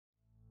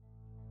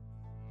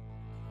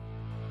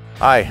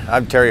Hi,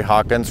 I'm Terry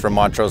Hawkins from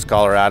Montrose,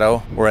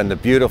 Colorado. We're in the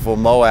beautiful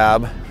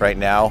Moab right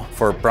now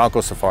for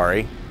Bronco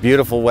Safari.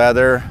 Beautiful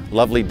weather,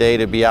 lovely day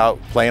to be out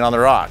playing on the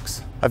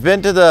rocks. I've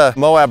been to the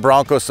Moab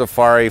Bronco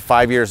Safari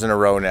 5 years in a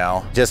row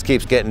now. Just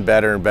keeps getting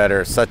better and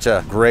better. Such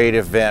a great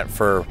event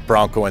for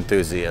Bronco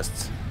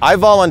enthusiasts. I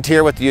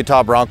volunteer with the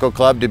Utah Bronco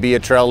Club to be a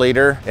trail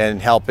leader and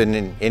help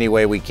in any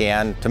way we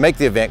can to make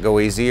the event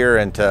go easier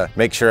and to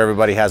make sure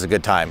everybody has a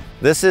good time.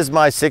 This is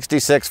my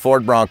 '66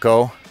 Ford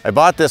Bronco. I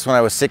bought this when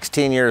I was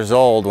 16 years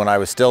old when I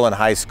was still in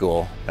high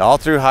school. And all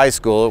through high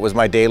school, it was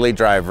my daily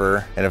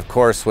driver. And of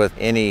course, with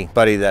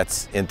anybody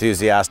that's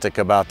enthusiastic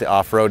about the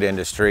off-road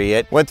industry,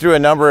 it went through a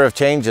number of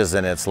changes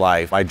in its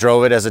life. I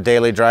drove it as a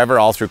daily driver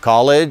all through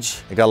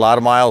college. I got a lot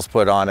of miles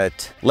put on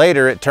it.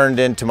 Later, it turned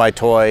into my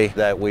toy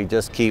that we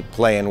just keep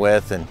playing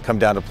with and come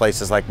down to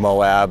places like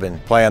Moab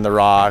and play on the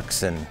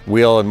rocks and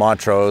wheel in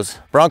Montrose.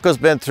 Bronco's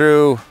been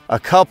through a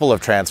couple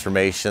of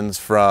transformations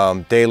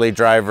from daily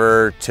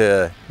driver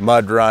to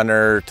mud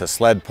runner to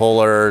sled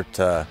puller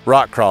to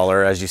rock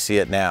crawler as you see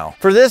it now.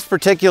 For this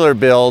particular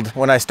build,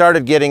 when I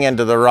started getting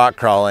into the rock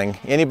crawling,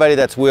 anybody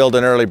that's wheeled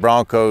an early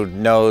Bronco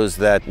knows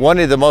that one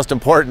of the most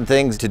important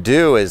things to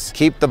do is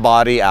keep the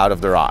body out of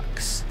the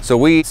rocks. So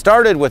we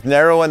started with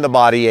narrowing the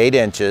body 8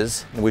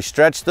 inches. We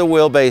stretched the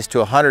wheelbase to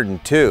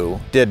 102,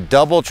 did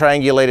double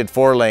triangulated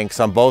 4-links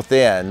on both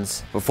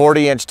ends, with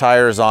 40-inch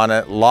tires on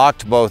it,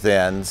 locked both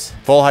ends,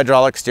 full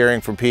hydraulic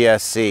steering from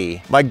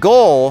PSC. My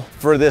goal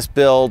for this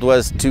build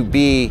was to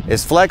be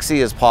as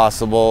flexy as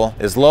possible,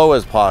 as low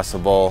as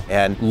possible,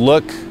 and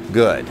look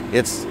good.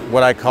 It's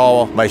what I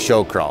call my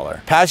show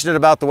crawler. Passionate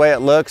about the way it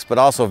looks, but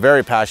also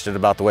very passionate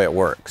about the way it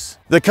works.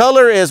 The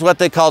color is what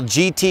they call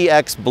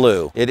GTX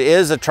blue. It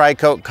is a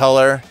tri-coat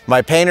color.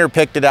 My painter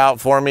picked it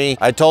out for me.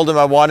 I told him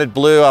I wanted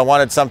blue, I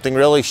wanted something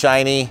really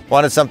shiny,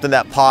 wanted something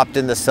that popped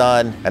in the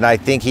sun, and I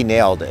think he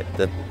nailed it.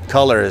 The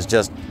color is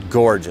just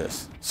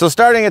gorgeous. So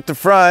starting at the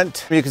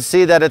front, you can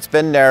see that it's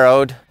been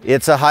narrowed.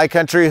 It's a high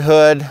country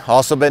hood,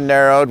 also been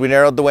narrowed. We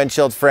narrowed the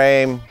windshield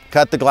frame,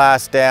 cut the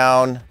glass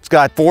down. It's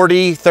got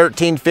 40,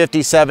 13,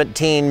 50,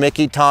 17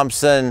 Mickey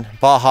Thompson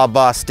Baja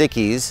Ba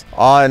stickies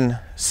on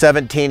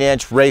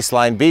 17-inch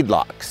raceline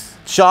beadlocks.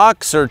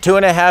 Shocks are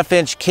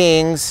 2.5-inch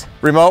Kings,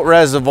 remote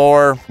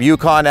reservoir,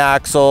 Yukon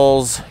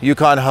axles,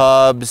 Yukon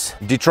hubs,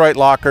 Detroit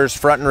lockers,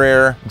 front and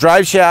rear.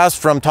 Drive shafts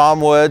from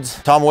Tom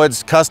Woods. Tom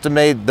Woods custom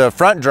made the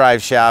front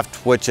drive shaft,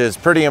 which is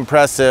pretty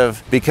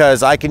impressive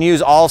because I can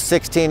use all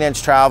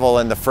 16-inch travel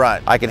in the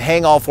front. I can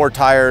hang all 4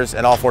 tires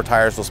and all 4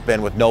 tires will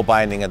spin with no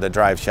binding of the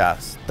drive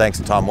shafts, thanks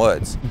to Tom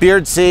Woods.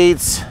 Beard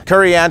seats,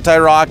 Curry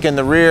anti-rock in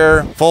the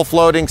rear, full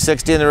floating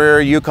 60 in the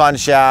rear, Yukon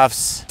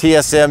shafts,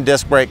 TSM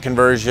disc brake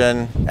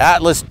conversion,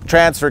 Atlas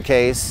transfer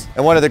case.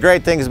 And one of the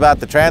great things about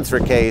the transfer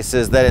case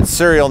is that it's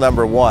serial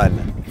number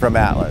 1 from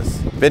Atlas.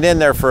 Been in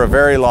there for a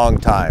very long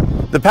time.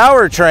 The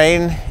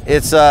powertrain,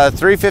 it's a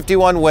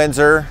 351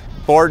 Windsor,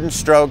 board and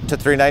stroke to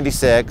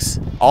 396,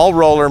 all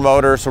roller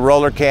motor, so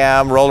roller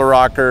cam, roller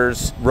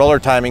rockers, roller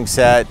timing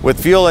set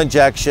with fuel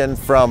injection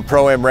from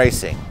Pro-Am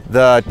Racing.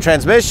 The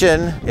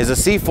transmission is a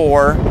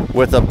C4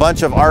 with a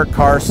bunch of art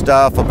car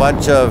stuff, a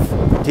bunch of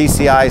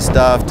TCI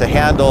stuff to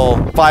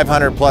handle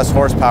 500 plus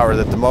horsepower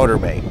that the motor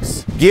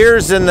makes.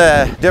 Gears in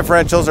the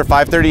differentials are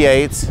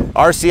 538s,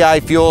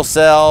 RCI fuel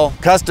cell,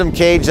 custom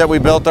cage that we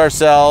built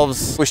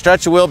ourselves. We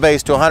stretched the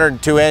wheelbase to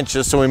 102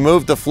 inches, so we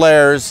moved the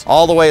flares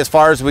all the way as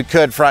far as we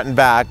could front and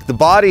back. The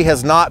body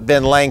has not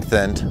been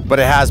lengthened, but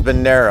it has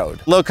been narrowed.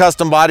 A little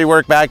custom body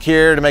work back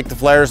here to make the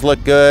flares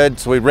look good,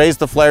 so we raised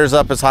the flares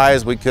up as high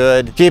as we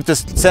could. Keep the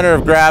center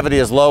of gravity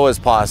as low as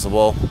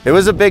possible. It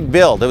was a big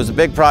build, it was a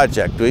big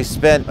project. We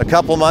spent a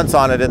couple months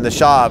on it in the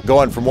shop,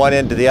 going from one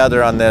end to the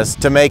other on this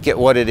to make it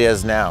what it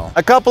is now.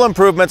 A couple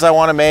improvements I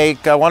want to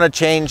make. I want to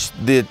change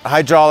the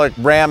hydraulic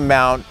ram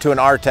mount to an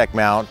RTEC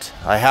mount.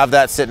 I have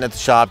that sitting at the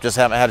shop, just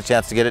haven't had a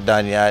chance to get it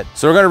done yet.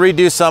 So we're going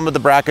to redo some of the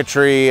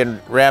bracketry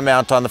and ram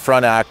mount on the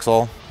front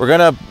axle. We're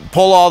going to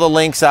pull all the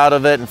links out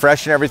of it and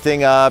freshen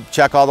everything up,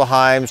 check all the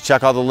heims,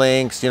 check all the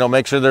links,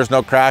 make sure there's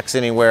no cracks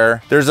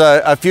anywhere. There's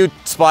a few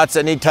spots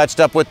that need touched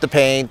up with the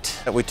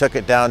paint. We took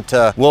it down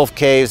to Wolf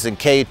Caves and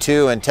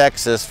K2 in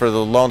Texas for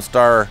the Lone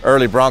Star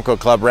Early Bronco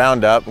Club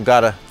Roundup. We've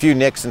got a few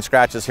nicks and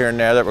scratches here and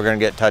there that we're going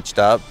to get touched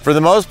up. For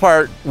the most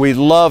part, we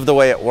love the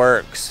way it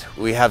works.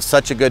 We have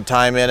such a good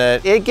time in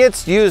it. It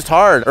gets used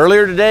hard.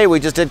 Earlier today,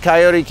 we just did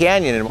Coyote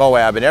Canyon in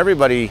Moab, and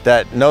everybody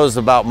that knows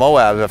about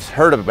Moab has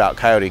heard about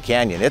Coyote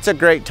Canyon. It's a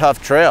great,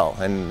 tough trail,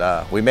 and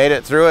we made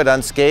it through it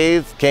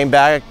unscathed, came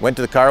back, went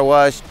to the car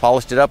wash,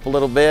 polished it up a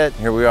little bit.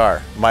 Here we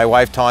are. My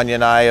wife, Tanya,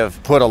 and I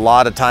have put a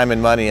lot of time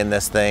and money in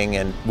this thing,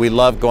 and we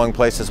love going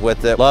places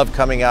with it. Love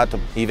coming out to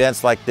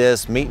events like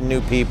this, meeting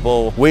new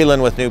people,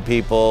 wheeling with new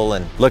people,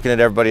 and looking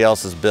at everybody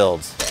else's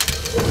builds.